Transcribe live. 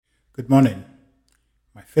Good morning,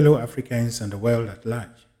 my fellow Africans and the world at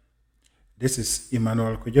large. This is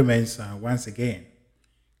Emmanuel Mensah once again,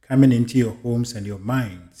 coming into your homes and your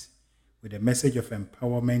minds with a message of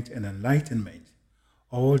empowerment and enlightenment,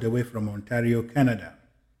 all the way from Ontario, Canada.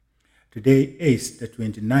 Today is the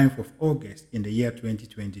 29th of August in the year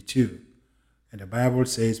 2022, and the Bible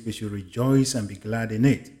says we should rejoice and be glad in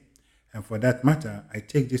it. And for that matter, I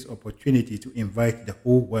take this opportunity to invite the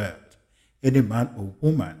whole world, any man or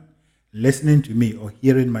woman, listening to me or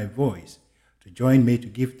hearing my voice, to join me to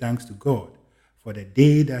give thanks to God for the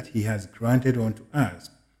day that He has granted unto us.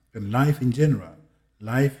 And life in general,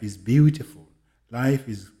 life is beautiful, life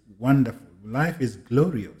is wonderful, life is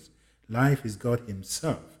glorious, life is God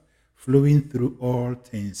Himself, flowing through all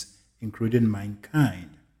things, including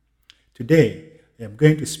mankind. Today, I am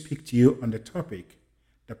going to speak to you on the topic,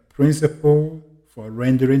 the principle for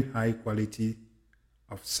rendering high quality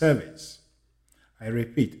of service. I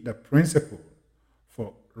repeat, the principle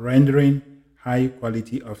for rendering high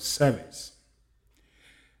quality of service.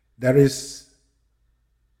 There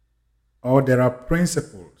are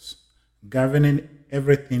principles governing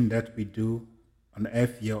everything that we do on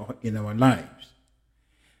earth here or in our lives.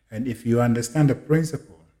 And if you understand the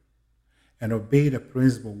principle and obey the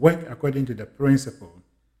principle, work according to the principle,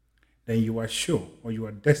 then you are sure or you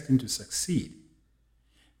are destined to succeed.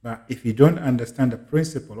 But if you don't understand the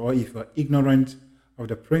principle, or if you are ignorant of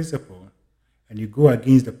the principle and you go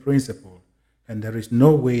against the principle, then there is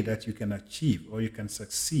no way that you can achieve or you can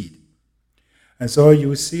succeed. And so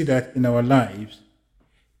you see that in our lives,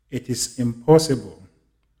 it is impossible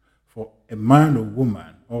for a man or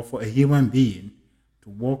woman or for a human being to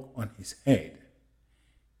walk on his head.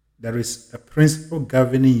 There is a principle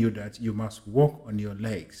governing you that you must walk on your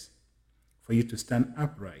legs for you to stand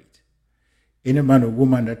upright. Any man or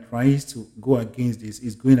woman that tries to go against this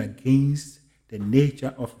is going against the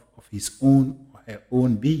nature of his own or her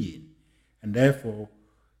own being. And therefore,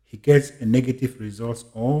 he gets a negative result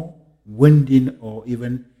or wounding or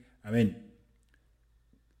even,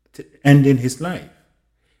 ending his life.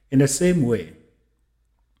 In the same way,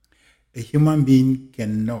 a human being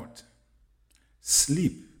cannot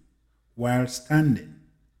sleep while standing.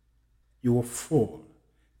 You will fall.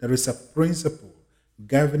 There is a principle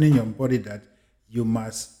governing your body that you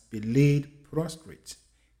must be laid prostrate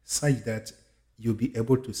such that you'll be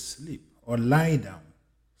able to sleep, or lie down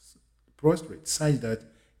prostrate such that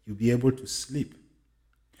you'll be able to sleep.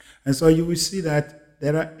 And so you will see that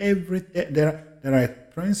there are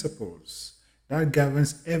principles that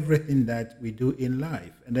governs everything that we do in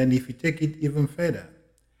life. And then if you take it even further,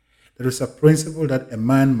 there is a principle that a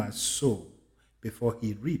man must sow before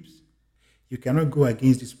he reaps. You cannot go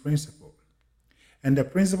against this principle. And the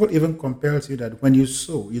principle even compels you that when you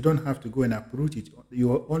sow, you don't have to go and uproot it.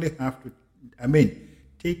 You only have to,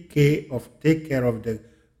 take care of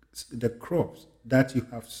the crops that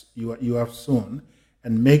you have sown,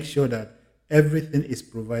 and make sure that everything is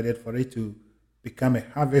provided for it to become a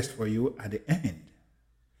harvest for you at the end.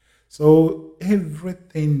 So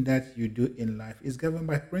everything that you do in life is governed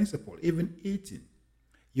by principle. Even eating,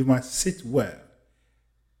 you must sit well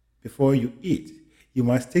before you eat. You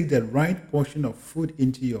must take the right portion of food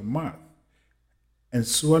into your mouth and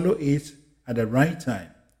swallow it at the right time.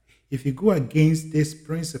 If you go against these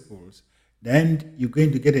principles, then you're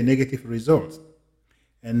going to get a negative result.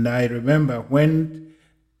 And I remember when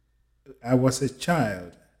I was a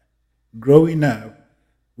child, growing up,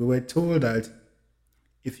 we were told that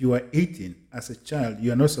if you are eating as a child,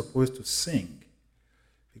 you are not supposed to sing.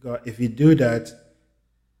 Because if you do that,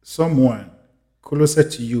 someone closer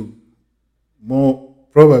to you, more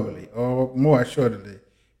probably or more assuredly,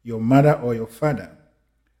 your mother or your father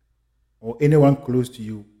or anyone close to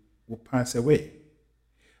you will pass away.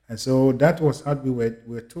 And so that was how we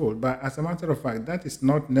were told. But as a matter of fact, that is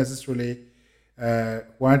not necessarily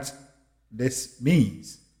what this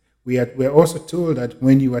means. We're also told that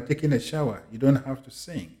when you are taking a shower, you don't have to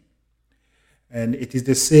sing. And it is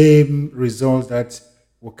the same result that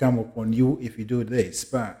will come upon you if you do this.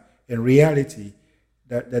 But in reality,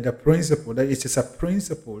 that the principle, that it is a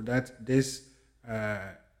principle that this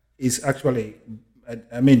is actually,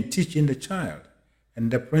 teaching the child. And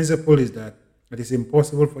the principle is that it is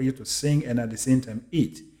impossible for you to sing and at the same time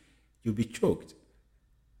eat. You'll be choked.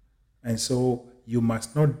 And so you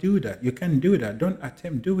must not do that. You can't do that. Don't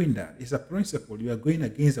attempt doing that. It's a principle. You are going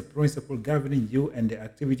against a principle governing you and the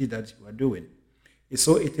activity that you are doing.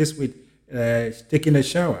 So it is with taking a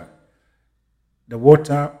shower. The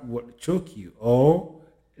water will choke you, or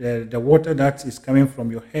the water that is coming from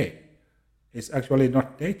your head is actually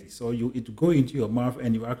not dirty. So it will go into your mouth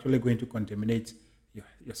and you're actually going to contaminate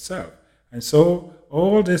yourself. And so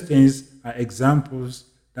all these things are examples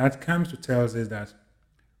that comes to tell us that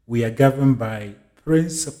we are governed by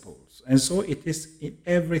principles. And so it is in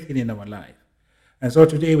everything in our life. And so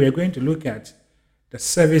today we are going to look at the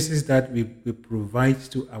services that we provide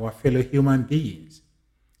to our fellow human beings.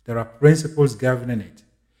 There are principles governing it.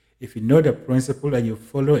 If you know the principle and you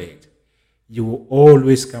follow it, you will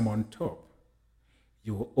always come on top.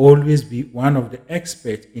 You will always be one of the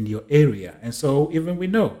experts in your area. And so even we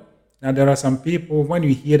know, now there are some people, when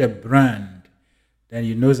you hear the brand, then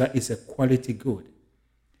you know that it's a quality good.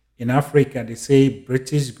 In Africa, they say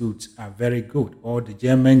British goods are very good, or the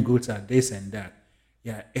German goods are this and that.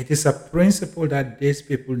 Yeah, it is a principle that these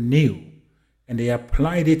people knew, and they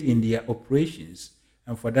applied it in their operations.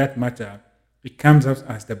 And for that matter, it comes out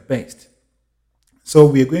as the best. So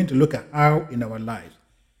we are going to look at how in our lives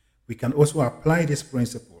we can also apply these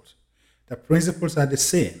principles. The principles are the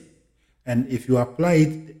same. And if you apply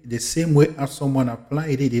it the same way as someone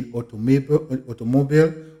applied it in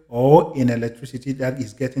automobile or in electricity that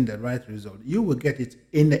is getting the right result, you will get it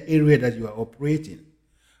in the area that you are operating.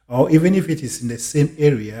 Or even if it is in the same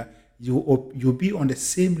area, you'll be on the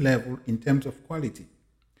same level in terms of quality.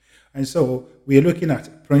 And so we are looking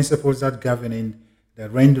at principles that govern the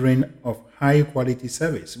rendering of high quality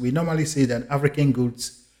service. We normally say that African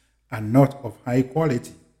goods are not of high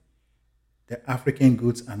quality. The African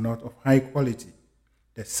goods are not of high quality.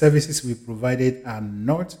 The services we provided are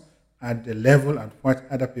not at the level at what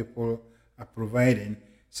other people are providing.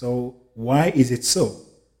 So why is it so?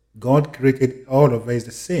 God created all of us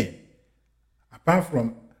the same. Apart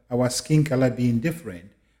from our skin color being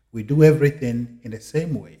different, we do everything in the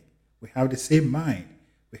same way. We have the same mind.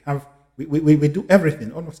 We do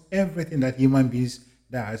everything, almost everything that human beings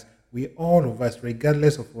does. We all of us,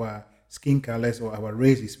 regardless of our skin colors or our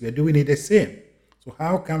races, we are doing it the same. So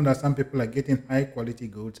how come that some people are getting high quality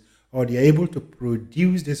goods, or they are able to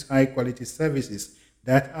produce these high quality services,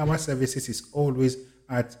 that our services is always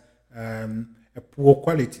at a poor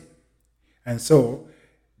quality? And so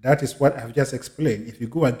that is what I've just explained. If you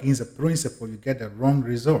go against a principle, you get the wrong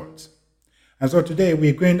results. And so today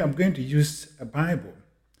I'm going to use a Bible.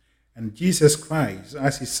 And Jesus Christ,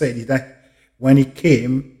 as he said, that when he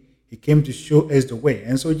came to show us the way.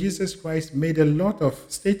 And so Jesus Christ made a lot of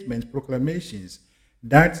statements, proclamations,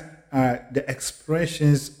 that are the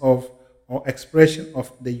expression of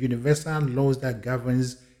the universal laws that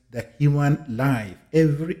governs the human life,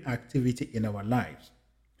 every activity in our lives.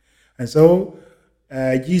 And so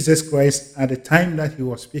Jesus Christ, at the time that he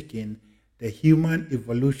was speaking, the human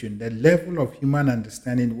evolution, the level of human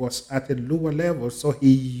understanding was at a lower level. So he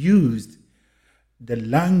used the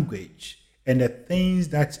language and the things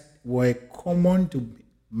that were common to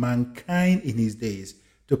mankind in his days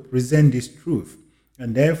to present this truth.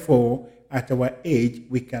 And therefore, at our age,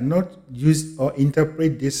 we cannot use or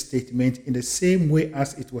interpret this statement in the same way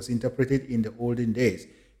as it was interpreted in the olden days,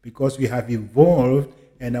 because we have evolved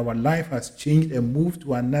and our life has changed and moved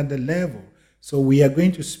to another level. So we are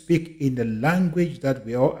going to speak in the language that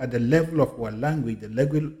we are at the level of our language, the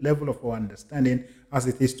level of our understanding as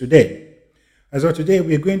it is today. And so today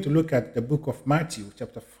we are going to look at the book of Matthew,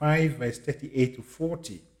 chapter 5, verse 38 to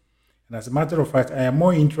 40. And as a matter of fact, I am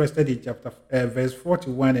more interested in verse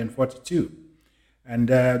 41 and 42. And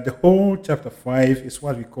the whole chapter 5 is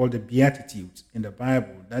what we call the Beatitudes in the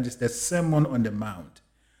Bible. That is the Sermon on the Mount.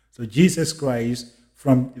 So Jesus Christ,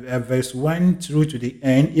 from verse 1 through to the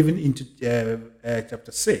end, even into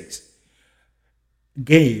chapter 6,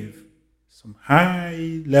 gave some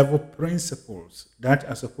high-level principles that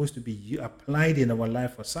are supposed to be applied in our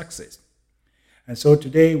life for success. And so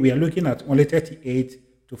today we are looking at only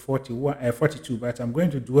 38 to 42, but I'm going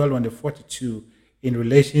to dwell on the 42 in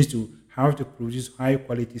relation to how to produce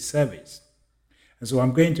high-quality service. And so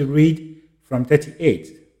I'm going to read from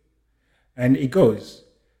 38, and it goes,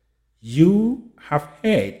 "You have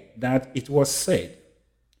heard that it was said,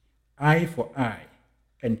 eye for eye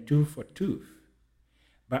and tooth for tooth.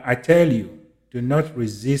 But I tell you, do not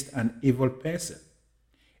resist an evil person.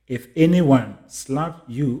 If anyone slaps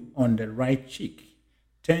you on the right cheek,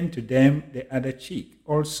 turn to them the other cheek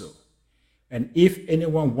also. And if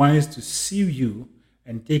anyone wants to sue you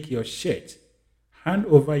and take your shirt, hand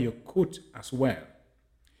over your coat as well.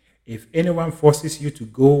 If anyone forces you to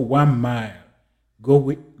go 1 mile, go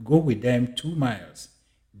with them 2 miles.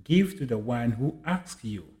 Give to the one who asks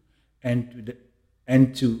you, and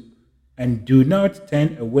do not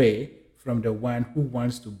turn away from the one who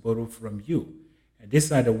wants to borrow from you." And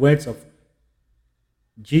these are the words of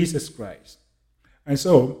Jesus Christ. And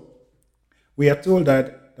so we are told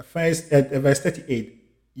that the first verse 38,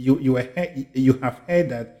 you have heard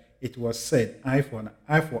that it was said, eye for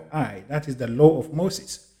eye. That is the law of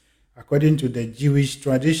Moses. According to the Jewish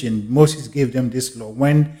tradition, Moses gave them this law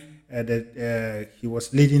when he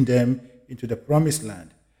was leading them into the promised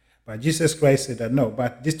land. But Jesus Christ said that no,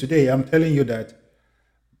 but this today I'm telling you that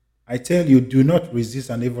I tell you, do not resist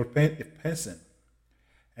an evil person.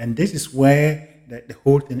 And this is where the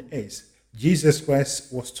whole thing is. Jesus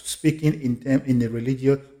Christ was speaking in the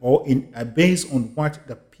religious or based on what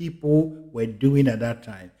the people were doing at that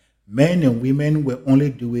time. Men and women were only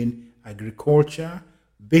doing agriculture,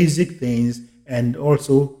 basic things, and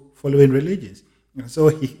also following religions. And so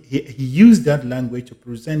he used that language to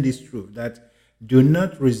present this truth that do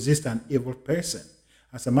not resist an evil person.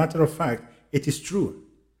 As a matter of fact, it is true.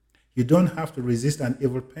 You don't have to resist an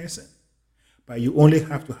evil person, but you only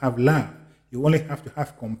have to have love. You only have to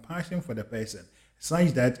have compassion for the person,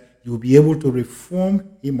 such that you'll be able to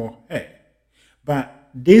reform him or her. But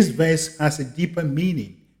this verse has a deeper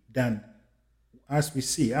meaning than, as we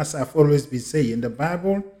see, as I've always been saying, the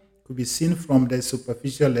Bible could be seen from the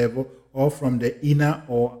superficial level or from the inner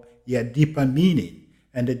or deeper meaning.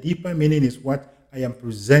 And the deeper meaning is what I am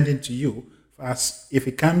presenting to you. As if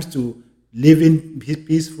it comes to living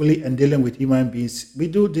peacefully and dealing with human beings, we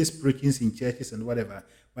do these preachings in churches and whatever.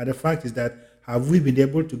 But the fact is that have we been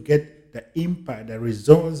able to get the impact, the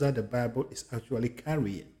results that the Bible is actually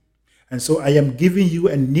carrying? And so I am giving you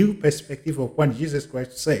a new perspective of what Jesus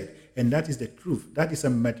Christ said, and that is the truth. That is a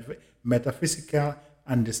metaphysical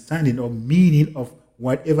understanding or meaning of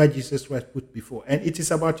whatever Jesus Christ put before. And it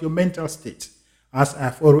is about your mental state, as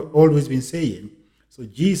I've always been saying. So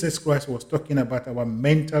Jesus Christ was talking about our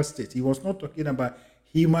mental state. He was not talking about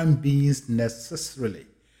human beings necessarily.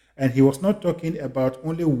 And he was not talking about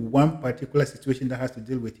only one particular situation that has to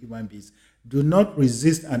deal with human beings. Do not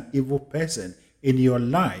resist an evil person in your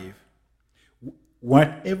life.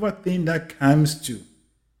 Whatever thing that comes to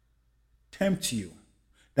tempt you,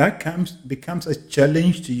 becomes a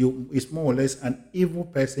challenge to you, is more or less an evil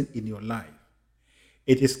person in your life.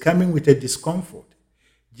 It is coming with a discomfort.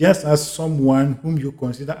 Just as someone whom you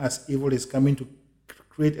consider as evil is coming to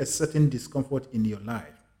create a certain discomfort in your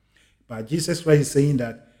life. But Jesus Christ is saying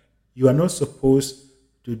that you are not supposed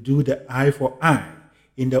to do the eye for eye.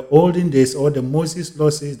 In the olden days, or the Moses law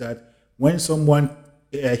says that when someone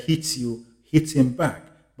hits you, hits him back.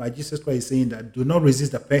 But Jesus Christ is saying that do not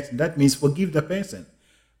resist the person. That means forgive the person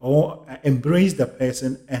or embrace the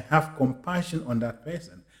person and have compassion on that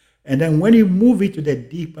person. And then when you move it to the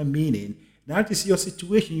deeper meaning, that is your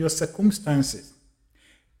situation, your circumstances.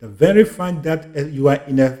 The very fact that you are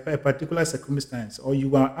in a particular circumstance or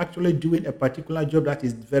you are actually doing a particular job that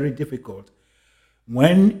is very difficult,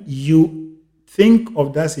 when you think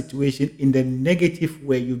of that situation in the negative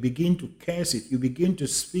way, you begin to curse it, you begin to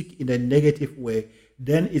speak in a negative way,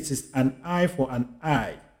 then it is an eye for an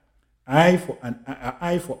eye. Eye for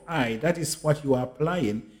eye. That is what you are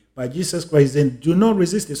applying. But Jesus Christ then do not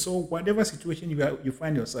resist it. So whatever situation you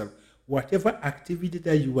find yourself, whatever activity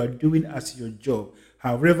that you are doing as your job,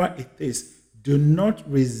 however it is, do not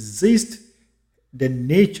resist the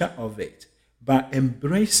nature of it, but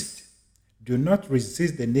embrace it. Do not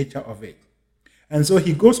resist the nature of it. And so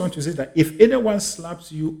he goes on to say that if anyone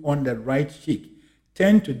slaps you on the right cheek,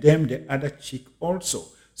 turn to them the other cheek also.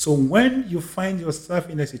 So when you find yourself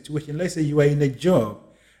in a situation, let's say you are in a job,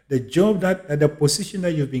 the job the position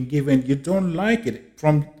that you've been given, you don't like it.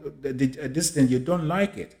 From the distance, you don't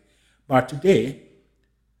like it. But today,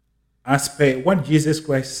 as per what Jesus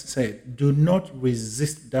Christ said, do not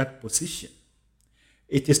resist that position.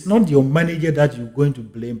 It is not your manager that you're going to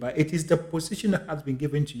blame, but it is the position that has been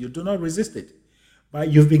given to you. Do not resist it. But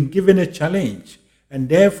you've been given a challenge, and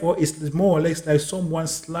therefore it's more or less like someone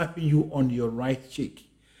slapping you on your right cheek.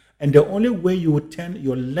 And the only way you would turn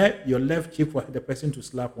your left cheek for the person to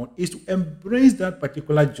slap on is to embrace that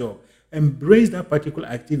particular job, embrace that particular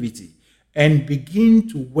activity, and begin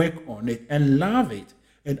to work on it and love it.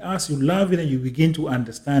 And as you love it and you begin to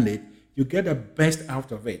understand it, you get the best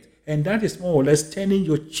out of it. And that is more or less turning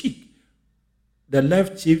your cheek, the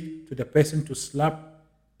left cheek, to the person to slap,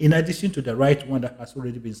 in addition to the right one that has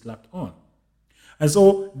already been slapped on. And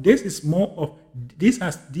so this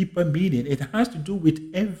has deeper meaning. It has to do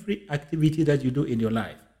with every activity that you do in your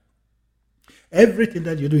life. Everything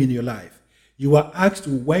that you do in your life. You are asked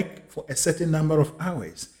to work for a certain number of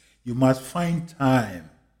hours. You must find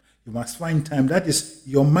time. You must find time. That is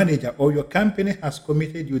your manager or your company has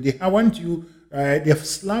committed you. They have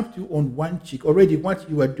slapped you on one cheek. Already what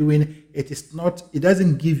you are doing, it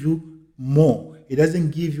doesn't give you more. It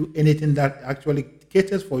doesn't give you anything that actually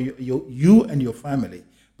caters for you and your family.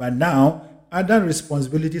 But now other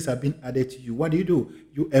responsibilities have been added to you. What do?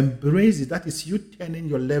 You embrace it. That is you turning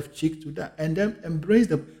your left cheek to that, and then embrace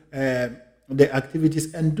the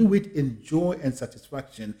activities and do it in joy and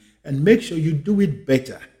satisfaction, and make sure you do it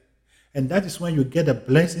better. And that is when you get the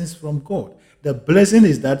blessings from God. The blessing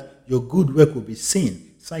is that your good work will be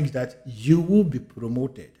seen, such that you will be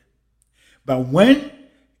promoted. But when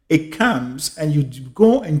it comes and you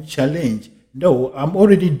go and challenge, no, I'm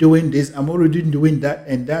already doing this, I'm already doing that,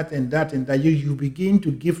 and that, and that, and that, you begin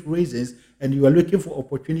to give reasons, and you are looking for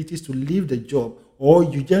opportunities to leave the job, or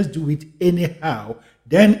you just do it anyhow,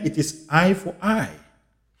 then it is eye for eye.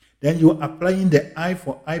 Then you are applying the eye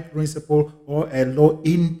for eye principle or a law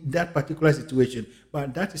in that particular situation.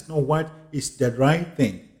 But that is not what is the right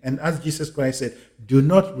thing. And as Jesus Christ said, do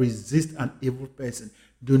not resist an evil person.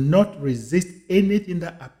 Do not resist anything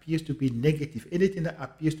that appears to be negative, anything that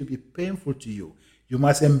appears to be painful to you. You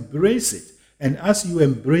must embrace it. And as you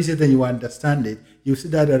embrace it and you understand it, you see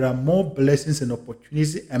that there are more blessings and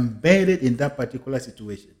opportunities embedded in that particular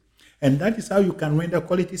situation. And that is how you can render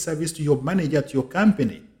quality service to your manager, to your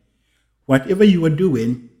company. Whatever you are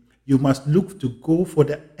doing, you must look to go for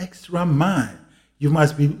the extra mile. You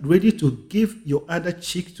must be ready to give your other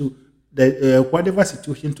cheek to the whatever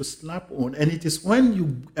situation to slap on. And it is when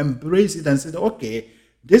you embrace it and say, okay,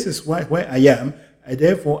 this is where I am, and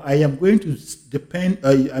therefore I am going to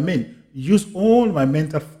use all my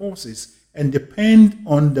mental forces and depend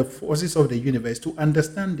on the forces of the universe to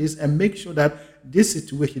understand this and make sure that this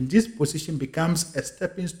situation, this position becomes a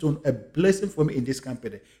stepping stone, a blessing for me in this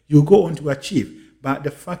company. You go on to achieve. But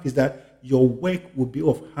the fact is that your work will be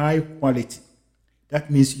of high quality. That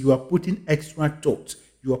means you are putting extra thought.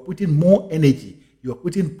 You are putting more energy. You are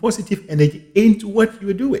putting positive energy into what you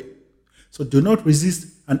are doing. So do not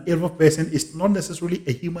resist an evil person. It's not necessarily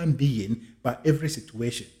a human being, but every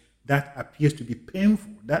situation that appears to be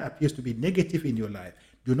painful, that appears to be negative in your life.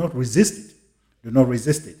 Do not resist it. Do not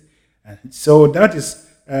resist it. And so that is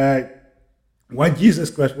what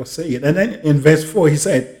Jesus Christ was saying. And then in verse 4, he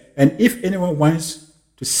said, and if anyone wants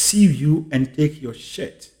to see you and take your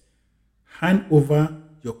shirt, hand over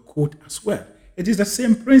your coat as well. It is the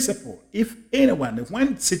same principle. If anyone,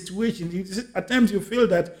 when situation, at times you feel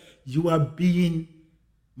that you are being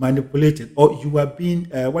manipulated or you are being,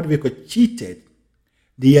 cheated,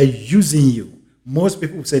 they are using you. Most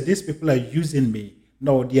people say, these people are using me.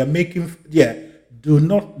 No, they are do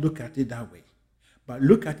not look at it that way. But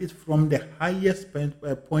look at it from the highest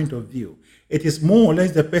point of view. It is more or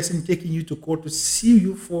less the person taking you to court to sue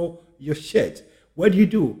you for your shirt. What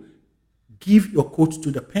do? Give your coat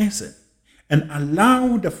to the person and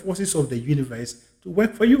allow the forces of the universe to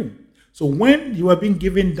work for you. So when you are being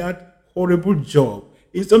given that horrible job,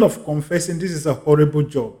 instead of confessing this is a horrible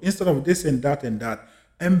job, instead of this and that,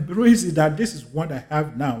 embrace it that this is what I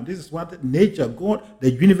have now. This is what nature, God,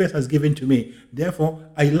 the universe has given to me. Therefore,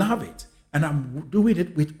 I love it. And I'm doing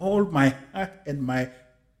it with all my heart and my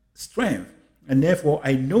strength. And therefore,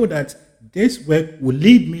 I know that this work will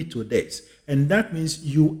lead me to this. And that means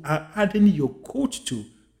you are adding your coat to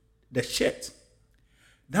the shirt.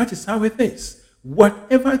 That is how it is.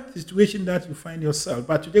 Whatever situation that you find yourself,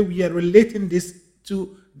 but today we are relating this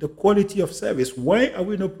to the quality of service. Why are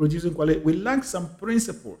we not producing quality? We lack some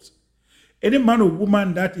principles. Any man or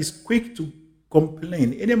woman that is quick to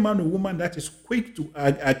complain, any man or woman that is quick to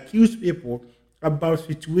accuse people about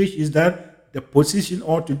situations that the position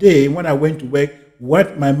or today when I went to work,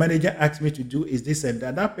 what my manager asked me to do is this and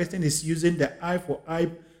that. That person is using the eye for eye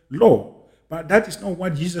law. But that is not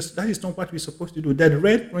what that is not what we're supposed to do. The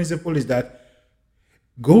red principle is that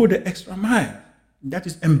go the extra mile. That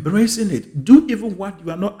is embracing it. Do even what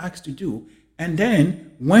you are not asked to do. And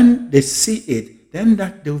then when they see it, then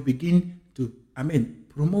that they'll begin to,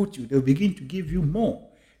 promote you. They'll begin to give you more.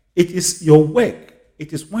 It is your work.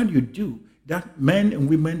 It is what you do that men and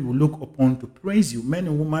women will look upon to praise you. Men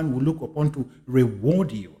and women will look upon to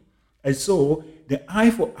reward you. And so the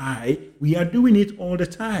eye for eye, we are doing it all the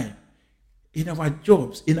time. In our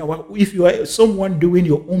jobs, if you are someone doing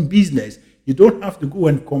your own business, you don't have to go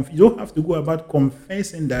and you don't have to go about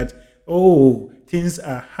confessing that, oh, things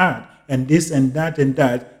are hard and this and that and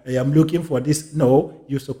that. I am looking for this. No,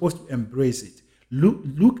 you're supposed to embrace it.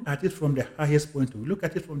 Look at it from the highest point of view. Look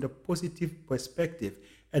at it from the positive perspective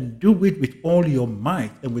and do it with all your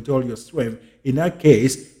might and with all your strength. In that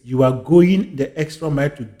case, you are going the extra mile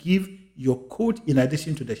to give your coat in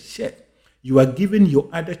addition to the shirt. You are giving your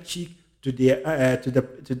other cheek to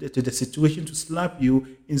the situation to slap you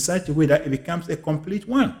in such a way that it becomes a complete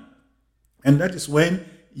one. And that is when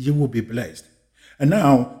you will be blessed. And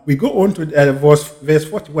now we go on to verse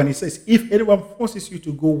 41. It says, if anyone forces you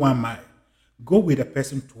to go 1 mile, go with the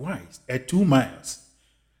person twice at 2 miles.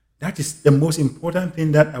 That is the most important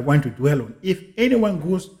thing that I want to dwell on. If anyone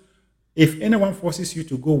forces you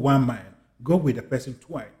to go 1 mile, go with the person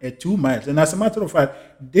twice at 2 miles. And as a matter of fact,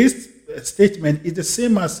 this statement is the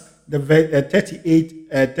same as the 38,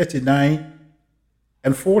 39,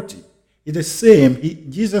 and 40. It's the same.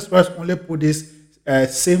 Jesus Christ only put this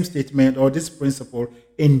same statement or this principle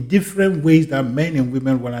in different ways that men and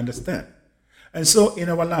women will understand. And so in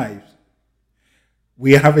our lives,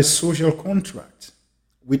 we have a social contract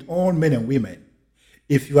with all men and women.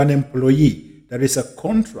 If you are an employee, there is a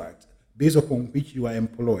contract based upon which you are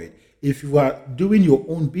employed. If you are doing your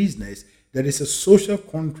own business, there is a social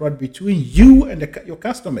contract between you and your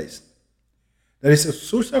customers. There is a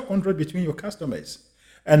social contract between your customers.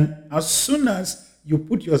 And as soon as you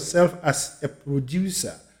put yourself as a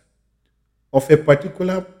producer of a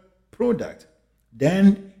particular product,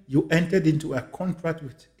 then you entered into a contract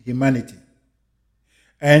with humanity.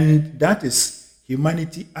 And that is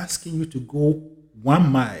humanity asking you to go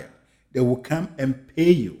 1 mile. They will come and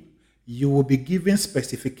pay you. You will be given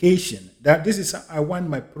specification that this is how I want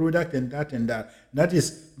my product and that and that. That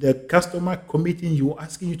is the customer committing you,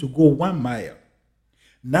 asking you to go 1 mile.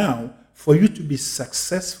 Now, for you to be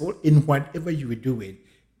successful in whatever you are doing,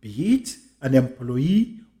 be it an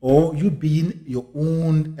employee or you being your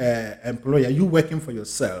own employer, you working for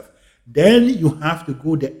yourself, then you have to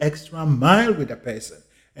go the extra mile with the person.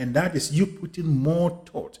 And that is you putting more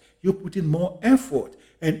thought, you putting more effort,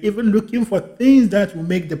 and even looking for things that will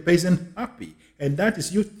make the person happy. And that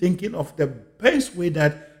is you thinking of the best way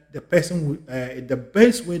that the person, the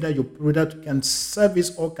best way that your product can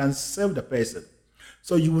service or can serve the person.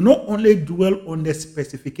 So you will not only dwell on the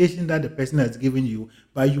specification that the person has given you,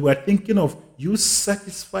 but you are thinking of you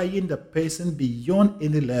satisfying the person beyond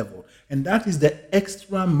any level. And that is the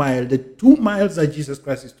extra mile, the 2 miles that Jesus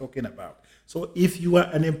Christ is talking about. So if you are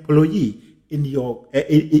an employee in your,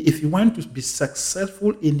 if you want to be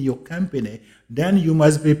successful in your company, then you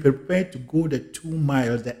must be prepared to go the 2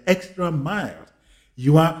 miles, the extra mile.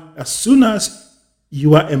 You are, as soon as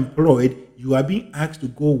you are employed, you are being asked to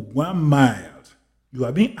go 1 mile. You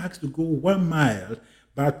are being asked to go 1 mile,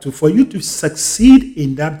 but for you to succeed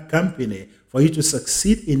in that company, for you to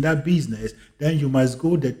succeed in that business, then you must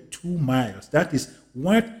go the 2 miles. That is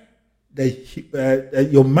what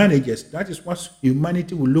your managers, that is what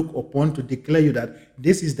humanity will look upon to declare you that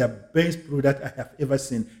this is the best product I have ever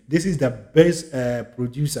seen. This is the best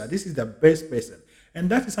producer. This is the best person. And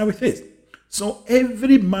that is how it is. So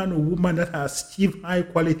every man or woman that has achieved high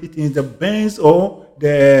quality things, the Benz or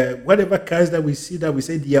the whatever cars that we see that we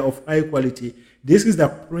say they are of high quality, this is the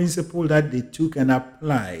principle that they took and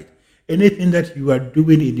applied. Anything that you are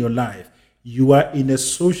doing in your life, you are in a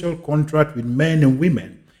social contract with men and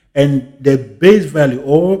women. And the base value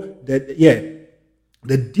or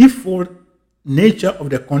the default nature of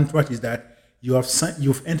the contract is that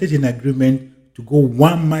you've entered in agreement to go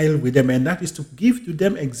 1 mile with them, and that is to give to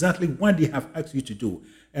them exactly what they have asked you to do.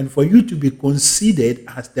 And for you to be considered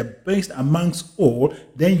as the best amongst all,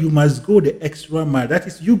 then you must go the extra mile. That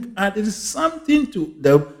is, you added something to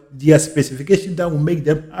their specification that will make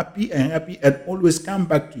them happy and always come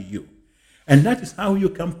back to you. And that is how you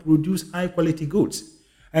can produce high quality goods.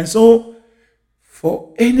 And so,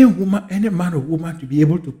 for any woman, any man or woman to be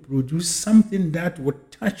able to produce something that would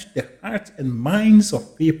touch the hearts and minds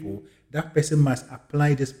of people, that person must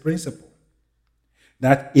apply this principle.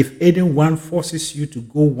 That if anyone forces you to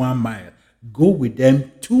go 1 mile, go with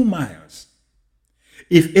them 2 miles.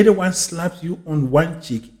 If anyone slaps you on one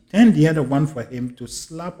cheek, turn the other one for him to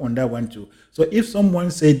slap on that one too. So if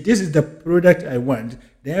someone says, this is the product I want,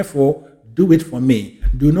 therefore do it for me.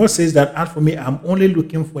 Do not say that, as for me, I'm only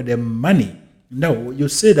looking for the money. No, you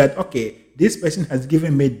say that, okay, this person has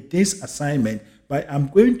given me this assignment, but I'm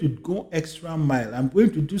going to go extra mile. I'm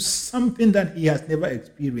going to do something that he has never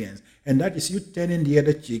experienced. And that is you turning the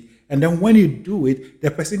other cheek. And then when you do it, the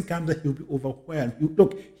person comes and he'll be overwhelmed.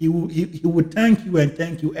 He will thank you.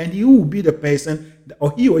 And he will be the person,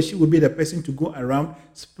 or he or she will be the person to go around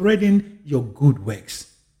spreading your good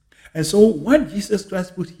works. And so what Jesus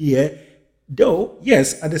Christ put here, though,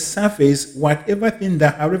 yes, at the surface, whatever thing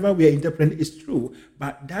that, however we are interpreting, is true,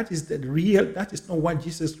 but that is that is not what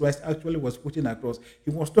Jesus Christ actually was putting across. He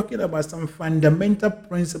was talking about some fundamental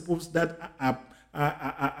principles that are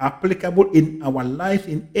applicable in our life,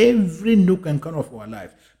 in every nook and corner of our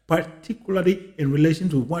life, particularly in relation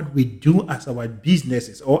to what we do as our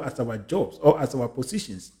businesses or as our jobs or as our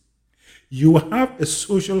positions. You have a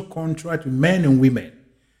social contract with men and women,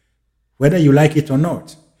 whether you like it or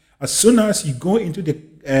not. As soon as you go into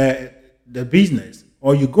the business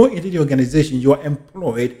or you go into the organization, you are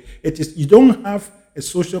employed. You don't have a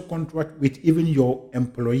social contract with even your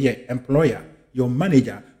employer, your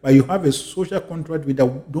manager, but you have a social contract with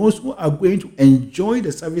those who are going to enjoy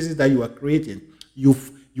the services that you are creating.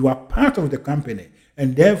 You are part of the company,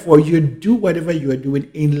 and therefore you do whatever you are doing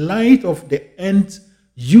in light of the end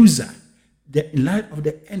user. In light of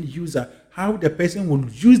the end user, how the person will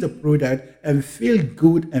use the product and feel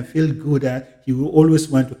good that he will always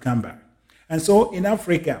want to come back. And so in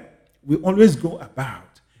Africa, we always go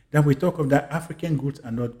about that we talk of that African goods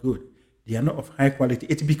are not good. They are not of high quality.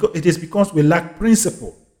 It is because we lack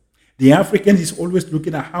principle. The African is always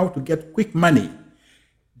looking at how to get quick money.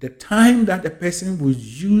 The time that the person will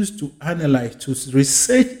use to analyze, to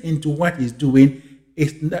research into what he's doing,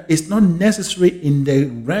 is not necessary in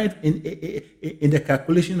the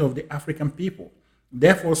calculation of the African people.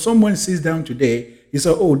 Therefore, someone sits down today, he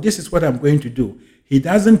says, oh, this is what I'm going to do. He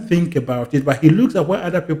doesn't think about it, but he looks at what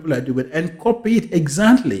other people are doing and copy it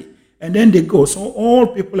exactly. And then they go. So all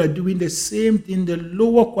people are doing the same thing, the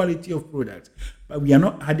lower quality of products. But we are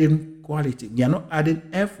not adding quality. We are not adding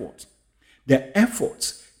effort. The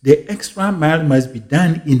efforts, the extra mile must be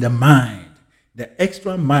done in the mind. The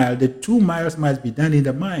extra mile, the 2 miles must be done in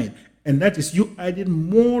the mind. And that is you adding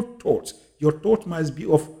more thoughts. Your thought must be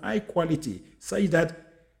of high quality, such that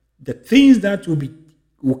the things that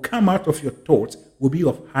will come out of your thoughts will be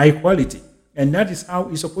of high quality. And that is how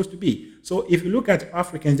it's supposed to be. So if you look at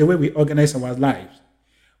Africans, the way we organize our lives,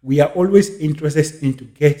 we are always interested in to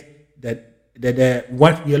get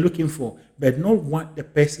what we are looking for, but not what the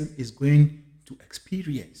person is going to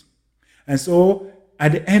experience. And so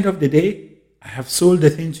at the end of the day, I have sold the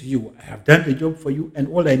thing to you. I have done the job for you, and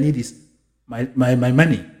all I need is my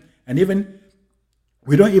money. And even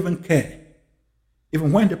we don't even care.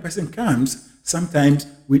 Even when the person comes, sometimes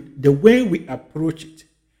the way we approach it,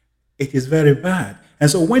 it is very bad. And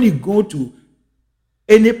so when you go to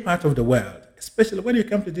any part of the world, especially when you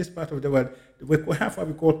come to this part of the world, we have what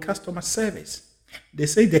we call customer service. They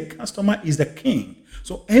say the customer is the king.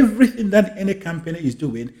 So everything that any company is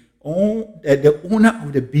doing, or the owner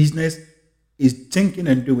of the business is thinking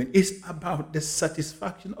and doing, is about the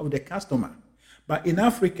satisfaction of the customer. But in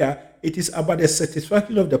Africa, it is about the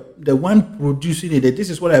satisfaction of the one producing it. This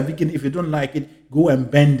is what I'm thinking. If you don't like it, go and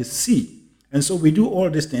bend the sea. And so we do all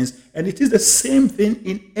these things. And it is the same thing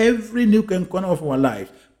in every nook and corner of our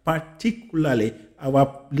life, particularly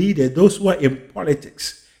our leaders, those who are in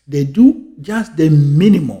politics. They do just the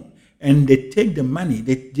minimum, and they take the money,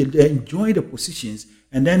 they enjoy the positions,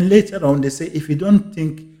 and then later on they say, if you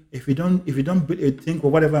think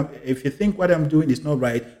or whatever, if you think what I'm doing is not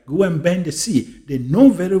right, go and bend the sea. They know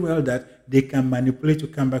very well that they can manipulate to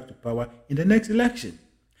come back to power in the next election.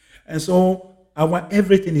 And so our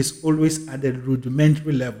everything is always at the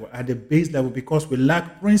rudimentary level, at the base level, because we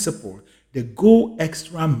lack principle. They go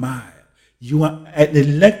extra mile. You are an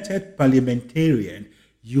elected parliamentarian.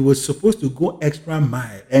 You were supposed to go extra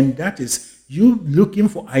mile, and that is you looking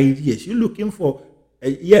for ideas. You're looking for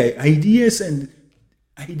ideas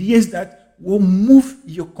that will move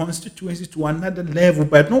your constituency to another level,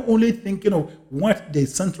 but not only thinking of what the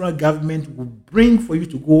central government will bring for you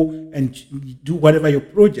to go and do whatever your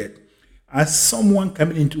project. As someone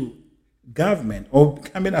coming into government or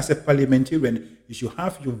coming as a parliamentarian, you should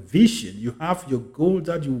have your vision, you have your goals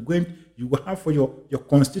that you will have for your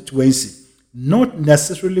constituency, not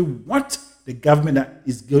necessarily what the government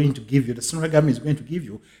is going to give you, the central government is going to give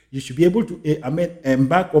you. You should be able to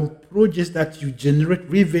embark on projects that you generate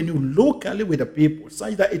revenue locally with the people,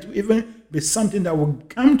 such that it will even be something that will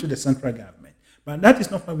come to the central government. But that is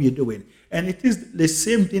not what we are doing. And it is the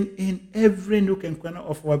same thing in every nook and corner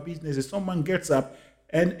of our businesses. Someone gets up,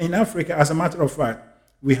 and in Africa, as a matter of fact,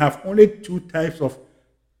 we have only 2 types of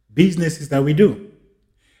businesses that we do.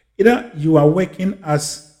 Either you are working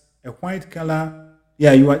as a white collar,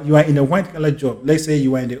 you are in a white collar job. Let's say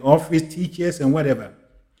you are in the office, teachers and whatever.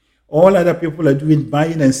 All other people are doing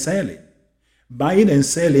buying and selling. Buying and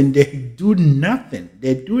selling, they do nothing.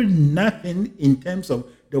 They do nothing in terms of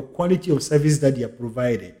the quality of service that they are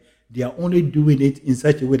providing. They are only doing it in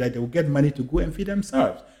such a way that they will get money to go and feed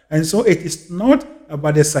themselves. And so it is not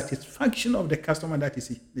about the satisfaction of the customer that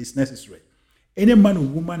is necessary. Any man or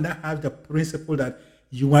woman that has the principle that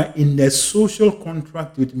you are in a social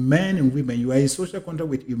contract with men and women, you are in a social contract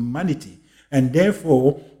with humanity, and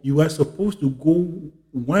therefore you are supposed to go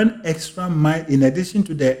 1 extra mile in addition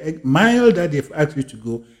to the mile that they've asked you to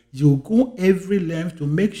go. You go every length to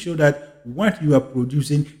make sure that what you are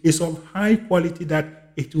producing is of high quality,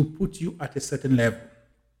 that it will put you at a certain level.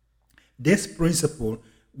 This principle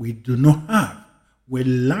we do not have. We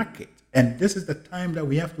lack it. And this is the time that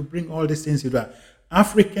we have to bring all these things into that.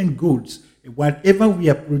 African goods, whatever we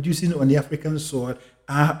are producing on the African soil,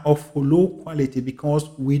 are of low quality because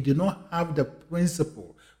we do not have the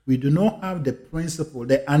principle. We do not have the principle,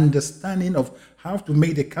 the understanding of how to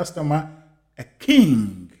make the customer a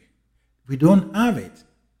king. We don't have it.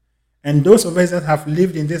 And those of us that have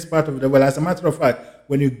lived in this part of the world, as a matter of fact,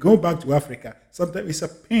 when you go back to Africa, sometimes it's a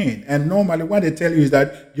pain. And normally what they tell you is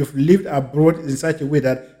that you've lived abroad in such a way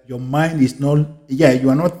that your mind is not, you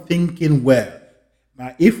are not thinking well.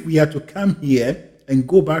 But if we are to come here and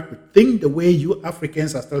go back to think the way you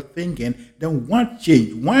Africans are still thinking, then what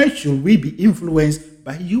changed? Why should we be influenced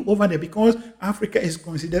by you over there? Because Africa is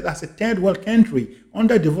considered as a third world country,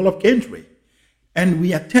 underdeveloped country. And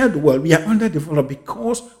we are third world, we are underdeveloped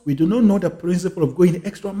because we do not know the principle of going the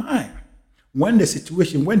extra mile. When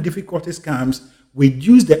difficulties comes, we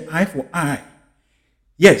use the eye for eye.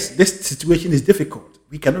 Yes, this situation is difficult.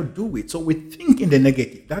 We cannot do it. So we think in the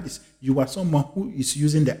negative. That is, you are someone who is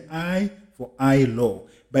using the eye for eye law,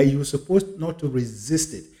 but you're supposed not to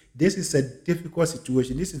resist it. This is a difficult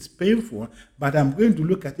situation. This is painful, but I'm going to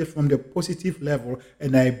look at it from the positive level,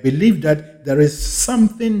 and I believe that there is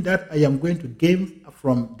something that I am going to gain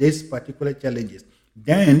from these particular challenges.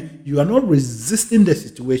 Then you are not resisting the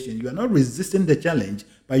situation, you are not resisting the challenge,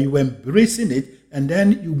 but you are embracing it, and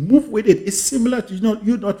then you move with it. It's similar to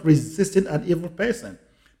you not resisting an evil person.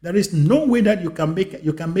 There is no way that you can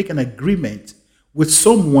make an agreement with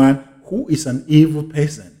someone who is an evil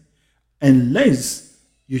person unless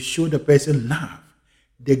you show the person love.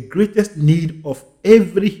 The greatest need of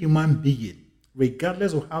every human being,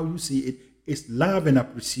 regardless of how you see it, is love and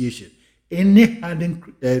appreciation. Any hardened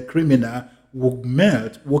criminal will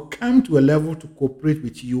come to a level to cooperate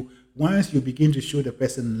with you once you begin to show the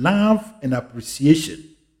person love and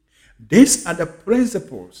appreciation. These are the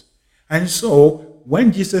principles. And so,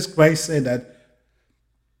 when Jesus Christ said that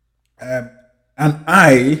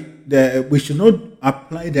we should not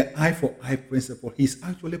apply the eye for eye principle, he's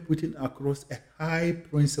actually putting across a high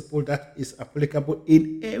principle that is applicable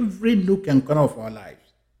in every nook and corner of our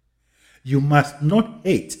lives. You must not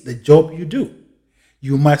hate the job you do.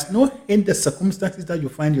 You must not hate the circumstances that you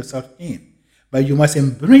find yourself in, but you must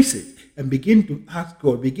embrace it and begin to ask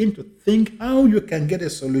God, begin to think how you can get a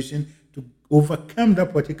solution to overcome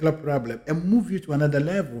that particular problem and move you to another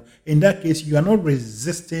level. In that case, you are not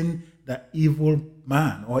resisting the evil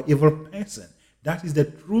man or evil person. That is the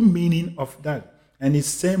true meaning of that. And in the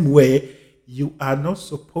same way, you are not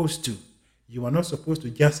supposed to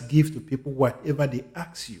just give to people whatever they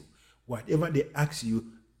ask you. Whatever they ask you,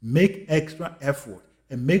 make extra effort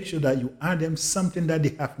and make sure that you add them something that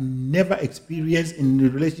they have never experienced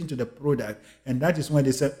in relation to the product. And that is when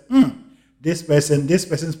they say, this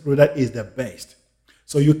person's product is the best.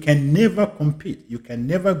 So you can never compete. You can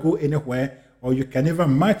never go anywhere, or you can never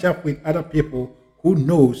match up with other people who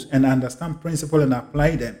knows and understand principle and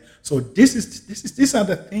apply them. So these are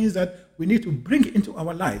the things that we need to bring into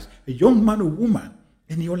our lives. A young man or woman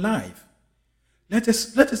in your life. Let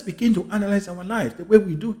us begin to analyze our lives, the way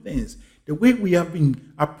we do things, the way we have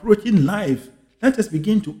been approaching life. Let us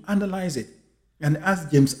begin to analyze it. And as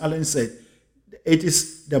James Allen said, it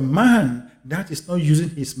is the man that is not using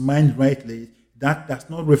his mind rightly that does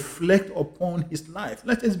not reflect upon his life.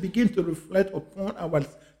 Let us begin to reflect upon our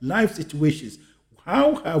life situations.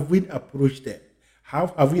 How have we approached them? How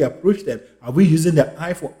have we approached them? Are we using the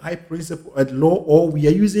eye for eye principle at law, or we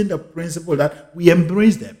are using the principle that we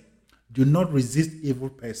embrace them? Do not resist evil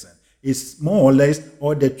person. It's more or less,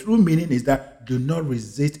 or the true meaning is that do not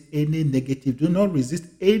resist any negative. Do not resist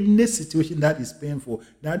any situation that is painful.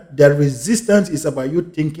 That the resistance is about you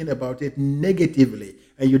thinking about it negatively,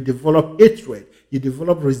 and you develop hatred. You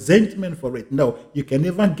develop resentment for it. No, you can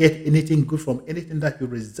never get anything good from anything that you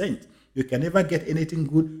resent. You can never get anything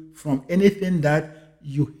good from anything that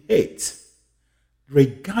you hate.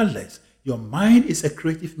 Regardless, your mind is a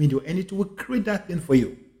creative medium, and it will create that thing for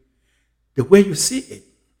you the way you see it.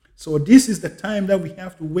 So this is the time that we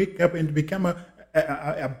have to wake up and become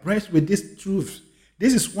abreast with these truths.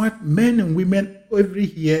 This is what men and women every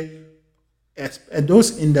year,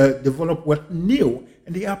 those in the developed world, knew,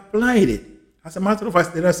 and they applied it. As a matter of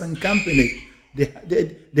fact, there are some companies, they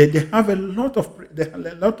have a lot of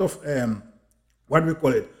what we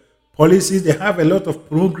call it, policies. They have a lot of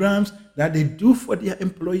programs that they do for their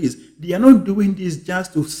employees. They are not doing this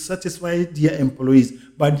just to satisfy their employees,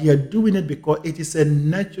 but they are doing it because it is a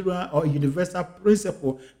natural or universal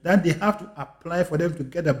principle that they have to apply for them to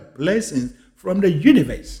get the blessings from the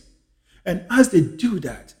universe. And as they do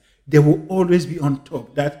that, they will always be on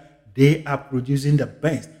top, that they are producing the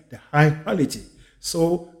best, the high quality.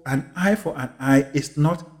 So an eye for an eye is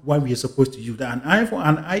not what we are supposed to use. An eye for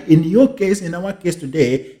an eye, in your case, in our case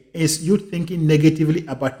today, is you thinking negatively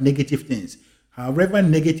about negative things. However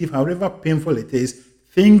negative, however painful it is,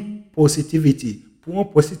 think positivity, pour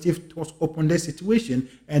positive thoughts upon the situation,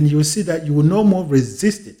 and you will see that you will no more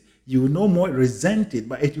resist it. You will no more resent it,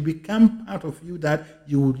 but it will become part of you that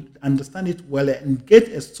you will understand it well and get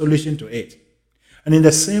a solution to it. And in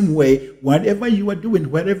the same way, whatever you are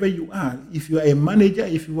doing, wherever you are, if you are a manager,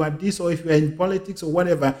 if you are this, or if you are in politics or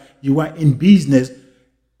whatever, you are in business,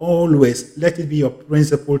 always let it be your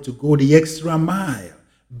principle to go the extra mile.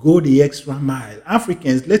 Go the extra mile.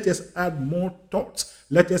 Africans, let us add more thoughts.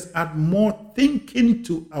 Let us add more thinking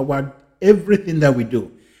to our everything that we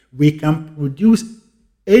do. We can produce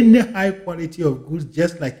any high quality of goods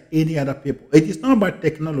just like any other people. It is not about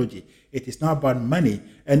technology. It is not about money.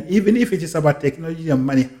 And even if it is about technology and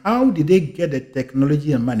money, how did they get the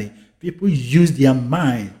technology and money? People use their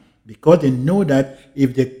mind because they know that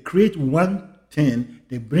if they create one thing,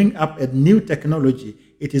 they bring up a new technology,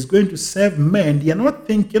 it is going to serve men. They are not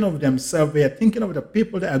thinking of themselves. They are thinking of the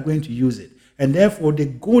people that are going to use it. And therefore, they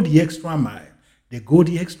go the extra mile. They go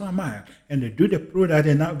the extra mile and they do the product,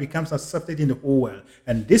 and now it becomes accepted in the whole world.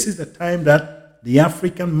 And this is the time that the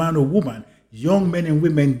African man or woman, young men and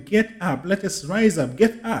women, get up. Let us rise up,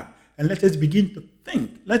 get up, and let us begin to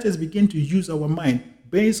think. Let us begin to use our mind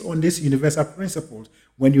based on these universal principles.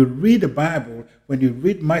 When you read the Bible, when you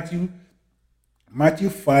read Matthew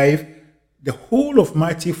 5, the whole of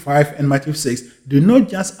Matthew 5 and Matthew 6, do not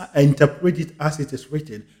just interpret it as it is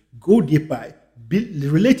written. Go deeper.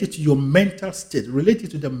 Relate it to your mental state. Relate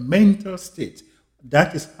it to the mental state.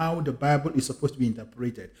 That is how the Bible is supposed to be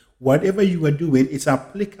interpreted. Whatever you are doing, it's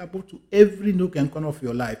applicable to every nook and corner of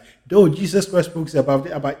your life. Though Jesus Christ speaks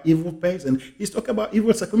about evil person, he's talking about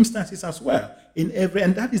evil circumstances as well.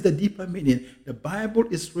 And that is the deeper meaning. The Bible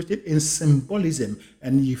is written in symbolism.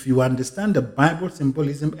 And if you understand the Bible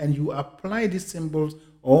symbolism and you apply these symbols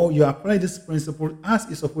or you apply this principle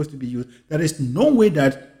as it's supposed to be used, there is no way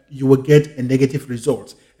that you will get a negative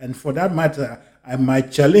result. And for that matter, my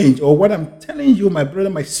challenge, or what I'm telling you, my brother,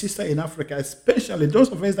 my sister in Africa, especially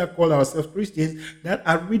those of us that call ourselves Christians, that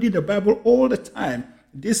are reading the Bible all the time.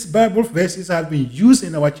 These Bible verses have been used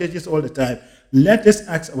in our churches all the time. Let us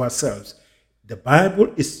ask ourselves, the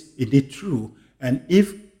Bible is indeed true. And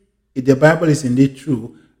if the Bible is indeed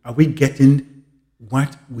true, are we getting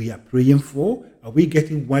what we are praying for? Are we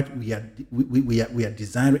getting what we are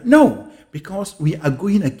desiring? No, because we are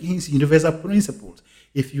going against universal principles.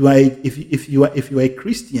 If you are a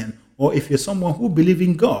Christian, or if you're someone who believes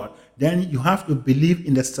in God, then you have to believe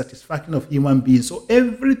in the satisfaction of human beings. So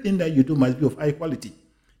everything that you do must be of high quality.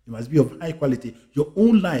 It must be of high quality. Your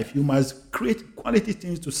own life, you must create quality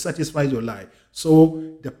things to satisfy your life.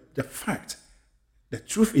 So the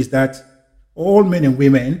truth is that all men and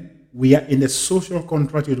women, we are in a social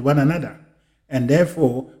contract with one another. And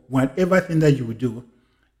therefore, whatever thing that you do,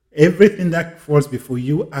 everything that falls before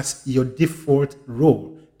you as your default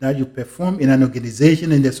role that you perform in an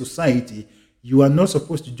organization, in the society, you are not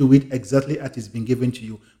supposed to do it exactly as it's been given to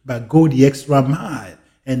you, but go the extra mile.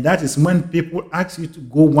 And that is when people ask you to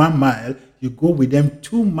go 1 mile, you go with them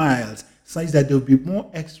 2 miles, such that they'll be more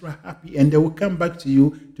extra happy and they will come back to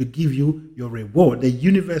you to give you your reward. The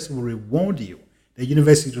universe will reward you. The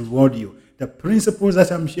universe will reward you. The principles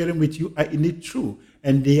that I'm sharing with you are indeed true,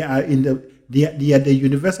 and they are the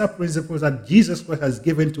universal principles that Jesus Christ has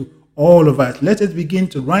given to all of us. Let us begin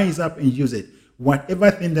to rise up and use it. Whatever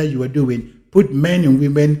thing that you are doing, put men and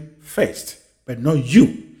women first, but not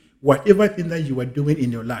you. Whatever thing that you are doing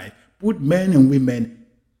in your life, put men and women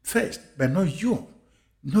first, but not you.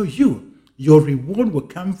 Not you. Your reward will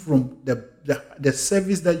come from the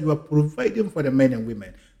service that you are providing for the men and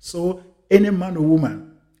women. So any man or woman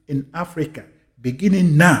in Africa,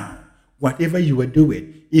 beginning now, whatever you are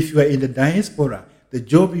doing, if you are in the diaspora, the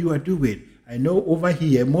job you are doing, I know over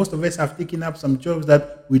here, most of us have taken up some jobs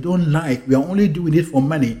that we don't like. We are only doing it for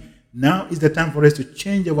money. Now is the time for us to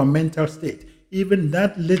change our mental state. Even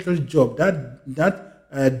that little job,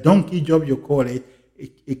 that donkey job you call it,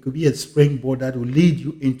 it could be a springboard that will lead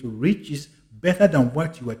you into riches better than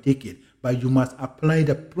what you are taking. But you must apply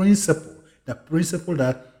the principle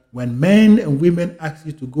that when men and women ask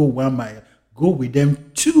you to go 1 mile, go with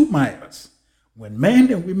them 2 miles. When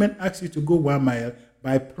men and women ask you to go 1 mile,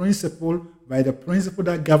 by the principle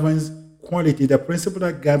that governs quality, the principle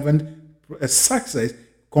that governs success,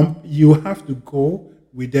 you have to go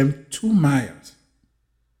with them 2 miles.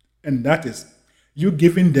 And that is you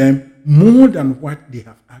giving them more than what they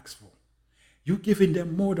have asked for. You're giving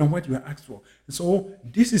them more than what you have asked for. So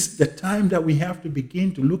this is the time that we have to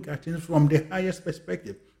begin to look at things from the highest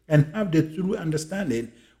perspective. and have the true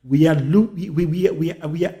understanding, we are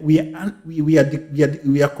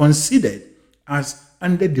considered as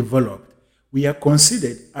underdeveloped. We are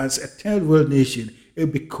considered as a third world nation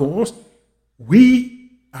because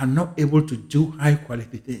we are not able to do high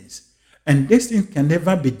quality things. And this thing can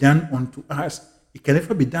never be done unto us. It can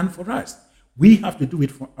never be done for us. We have to do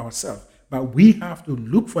it for ourselves. But we have to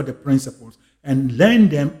look for the principles and learn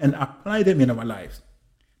them and apply them in our lives.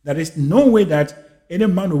 There is no way that any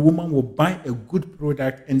man or woman will buy a good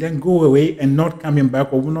product and then go away and not coming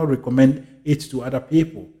back or will not recommend it to other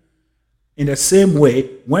people. In the same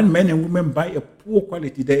way, when men and women buy a poor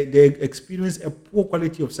quality, they experience a poor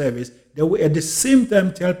quality of service, they will at the same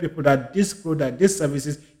time tell people that this product, this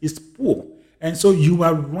services is poor. And so you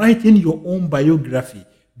are writing your own biography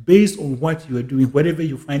based on what you are doing, wherever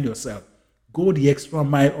you find yourself. Go the extra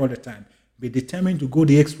mile all the time. Be determined to go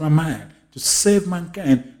the extra mile to save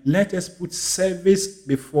mankind. Let us put service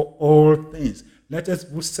before all things. Let us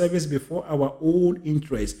put service before our own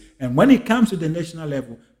interests. And when it comes to the national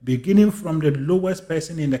level, beginning from the lowest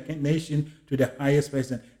person in the nation to the highest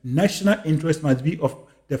person, national interest must be of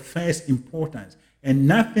the first importance. And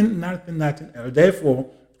nothing else. Therefore,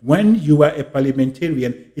 when you are a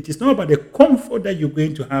parliamentarian, it is not about the comfort that you're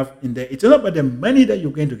going to have in there. It's not about the money that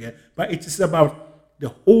you're going to get, but it is about the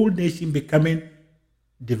whole nation becoming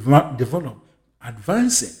developed,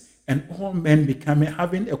 advancing, and all men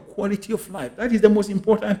having a quality of life. That is the most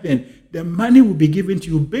important thing. The money will be given to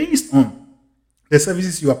you based on the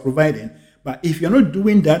services you are providing. But if you're not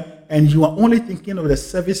doing that and you are only thinking of the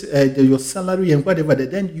service, your salary and whatever,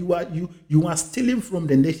 then you are stealing from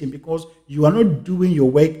the nation because you are not doing your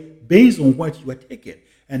work based on what you are taking.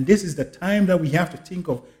 And this is the time that we have to think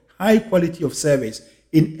of high quality of service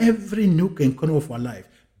in every nook and corner of our life.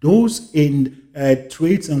 Those in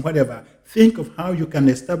trades and whatever, think of how you can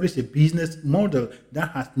establish a business model that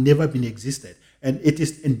has never been existed. And it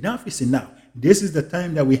is enough is enough. This is the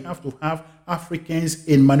time that we have to have Africans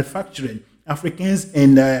in manufacturing, Africans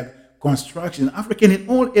in construction, African in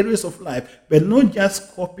all areas of life, but not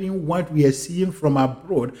just copying what we are seeing from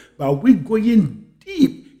abroad, but we're going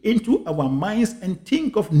deep into our minds and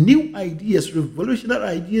think of new ideas, revolutionary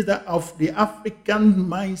ideas that of the African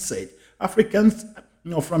mindset, Africans,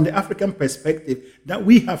 from the African perspective that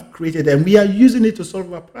we have created, and we are using it to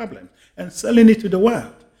solve our problems and selling it to the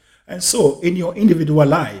world. And so in your individual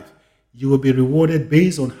life, you will be rewarded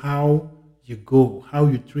based on how you go, how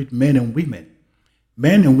you treat men and women.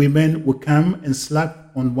 Men and women will come and slap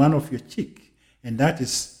on one of your cheek, and that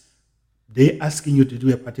is they asking you to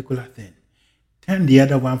do a particular thing. Turn the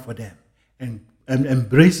other one for them and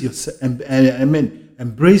embrace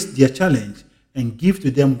embrace their challenge and give to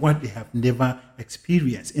them what they have never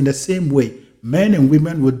experienced. In the same way, men and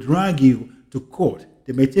women will drag you to court.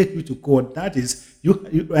 They may take you to court. That is,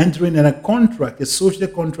 you entering in a contract, a social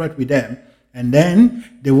contract with them, and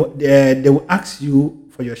then they will ask you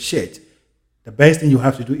for your shirt. The best thing you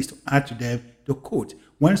have to do is to add to them the quote.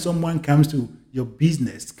 When someone comes to your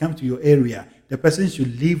business, comes to your area, the person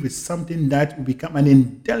should leave with something that will become an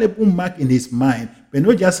indelible mark in his mind, but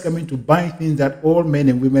not just coming to buy things that all men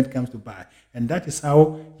and women come to buy. And that is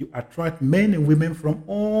how you attract men and women from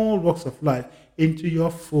all walks of life into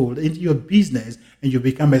your fold, into your business, and you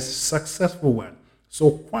become a successful one.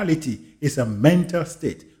 So quality is a mental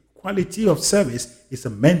state. Quality of service is a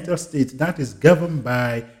mental state that is governed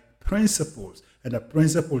by principles. And the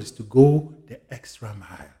principle is to go the extra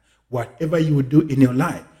mile. Whatever you will do in your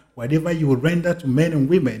life, whatever you will render to men and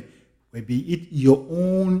women, be it your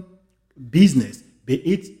own business, be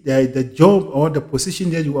it the job or the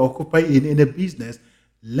position that you occupy in a business,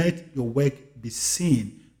 let your work be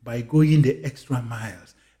seen by going the extra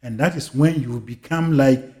miles. And that is when you will become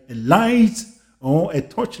like a light or a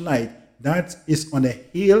torchlight that is on a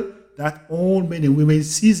hill that all men and women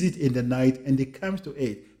sees it in the night and they come to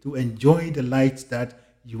it to enjoy the light that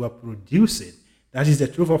you are producing. That is the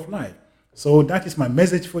truth of life. So that is my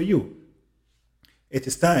message for you. It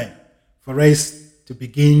is time for us to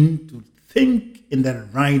begin to think in the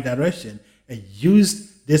right direction and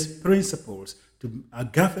use these principles to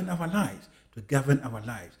govern our lives,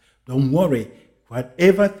 Don't worry.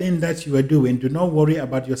 Whatever thing that you are doing, do not worry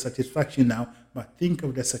about your satisfaction now, but think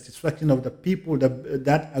of the satisfaction of the people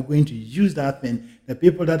that are going to use that thing, the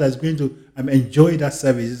people that are going to enjoy that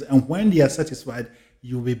services. And when they are satisfied,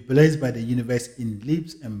 you will be blessed by the universe in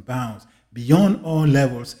leaps and bounds, beyond all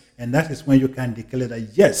levels. And that is when you can declare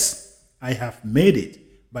that, yes, I have made it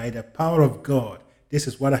by the power of God. This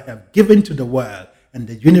is what I have given to the world. And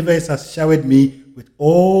the universe has showered me with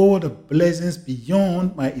all the blessings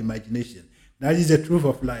beyond my imagination. That is the truth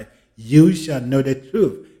of life. You shall know the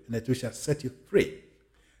truth, and the truth shall set you free.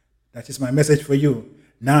 That is my message for you.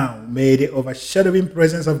 Now, may the overshadowing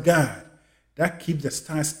presence of God that keeps the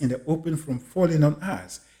stars in the open from falling on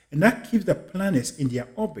us, and that keeps the planets in their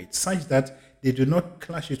orbit such that they do not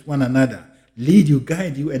clash with one another, lead you,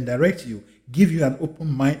 guide you, and direct you, give you an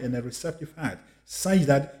open mind and a receptive heart, such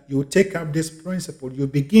that you take up this principle. You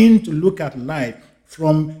begin to look at life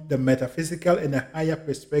from the metaphysical and the higher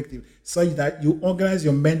perspective, such that you organize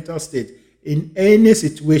your mental state. In any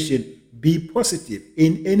situation, be positive.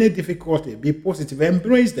 In any difficulty, be positive.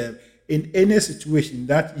 Embrace them. In any situation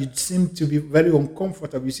that you seem to be very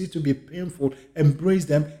uncomfortable, you seem to be painful, embrace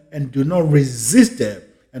them and do not resist them.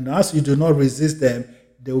 And as you do not resist them,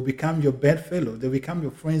 they will become your bedfellow. They will become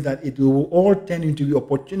your friends, that it will all turn into the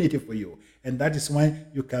opportunity for you. And that is why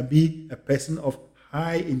you can be a person of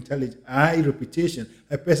high intelligence, high reputation,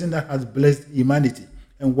 a person that has blessed humanity.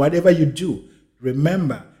 And whatever you do,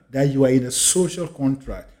 remember that you are in a social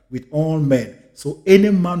contract with all men. So any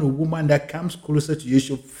man or woman that comes closer to you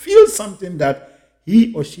should feel something that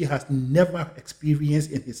he or she has never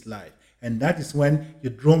experienced in his life. And that is when you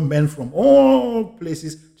draw men from all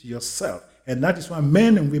places to yourself. And that is why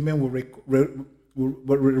men and women will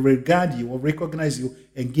regard you or recognize you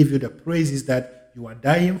and give you the praises that you are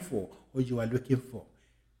dying for or you are looking for.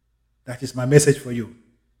 That is my message for you.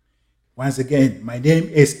 Once again, my name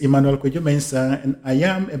is Emmanuel Mensah, and I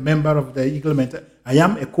am a member of the Eagle I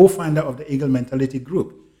am a co-founder of the Eagle Mentality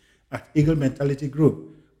Group. At Eagle Mentality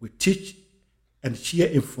Group, we teach and share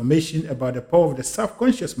information about the power of the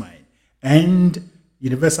subconscious mind and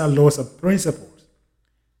universal laws and principles.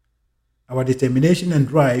 Our determination and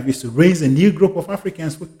drive is to raise a new group of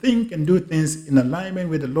Africans who think and do things in alignment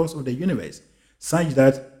with the laws of the universe, such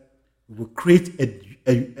that we will create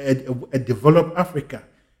a developed Africa,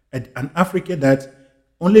 an Africa that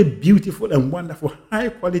only beautiful and wonderful, high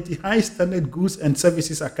quality, high standard goods and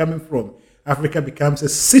services are coming from. Africa becomes a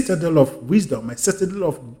citadel of wisdom, a citadel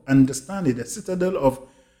of understanding, a citadel of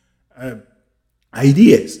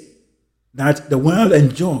ideas that the world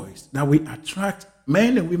enjoys, that we attract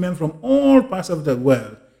men and women from all parts of the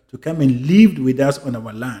world to come and live with us on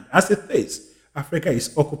our land. As it is, Africa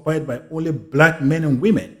is occupied by only black men and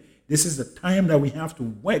women. This is the time that we have to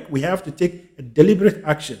work. We have to take a deliberate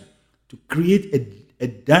action to create a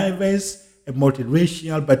diverse, a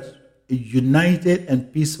multiracial, but a united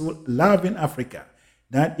and peaceful, loving Africa,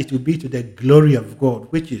 that it will be to the glory of God,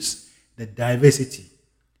 which is the diversity.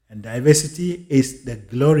 And diversity is the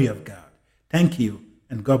glory of God. Thank you,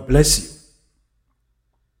 and God bless you.